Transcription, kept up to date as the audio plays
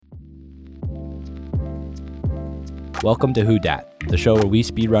Welcome to Who Dat, the show where we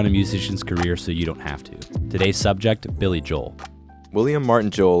speedrun a musician's career so you don't have to. Today's subject, Billy Joel. William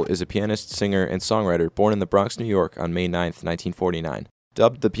Martin Joel is a pianist, singer, and songwriter born in the Bronx, New York on May 9, 1949.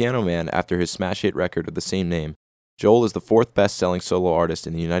 Dubbed the Piano Man after his smash hit record of the same name, Joel is the fourth best-selling solo artist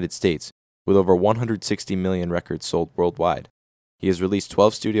in the United States, with over 160 million records sold worldwide. He has released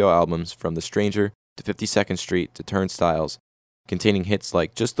 12 studio albums from The Stranger to 52nd Street to Turnstiles, containing hits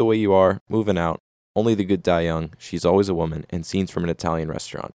like Just the Way You Are, Moving Out, Only the Good Die Young, She's Always a Woman, and Scenes from an Italian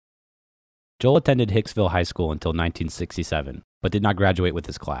Restaurant. Joel attended Hicksville High School until 1967, but did not graduate with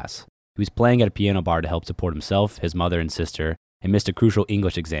his class. He was playing at a piano bar to help support himself, his mother and sister, and missed a crucial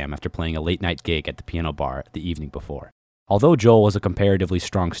English exam after playing a late-night gig at the piano bar the evening before. Although Joel was a comparatively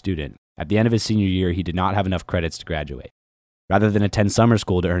strong student, at the end of his senior year he did not have enough credits to graduate. Rather than attend summer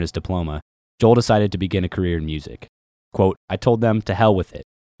school to earn his diploma, Joel decided to begin a career in music. Quote, "I told them to hell with it.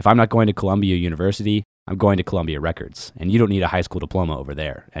 If I'm not going to Columbia University, I'm going to Columbia Records, and you don't need a high school diploma over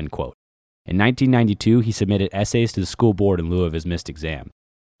there," end quote. In 1992, he submitted essays to the school board in lieu of his missed exam.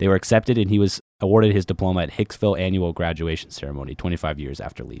 They were accepted and he was awarded his diploma at Hicksville annual graduation ceremony 25 years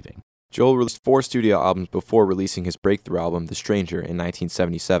after leaving. Joel released 4 studio albums before releasing his breakthrough album, The Stranger, in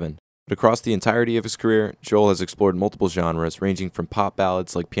 1977. But across the entirety of his career, Joel has explored multiple genres, ranging from pop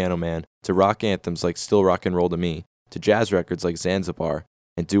ballads like Piano Man, to rock anthems like Still Rock and Roll to Me, to jazz records like Zanzibar,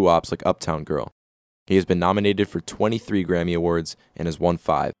 and doo-wops like Uptown Girl. He has been nominated for 23 Grammy Awards and has won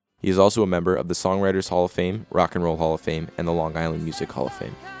 5. He is also a member of the Songwriters Hall of Fame, Rock and Roll Hall of Fame, and the Long Island Music Hall of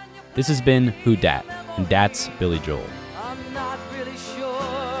Fame. This has been Who Dat, and that's Billy Joel.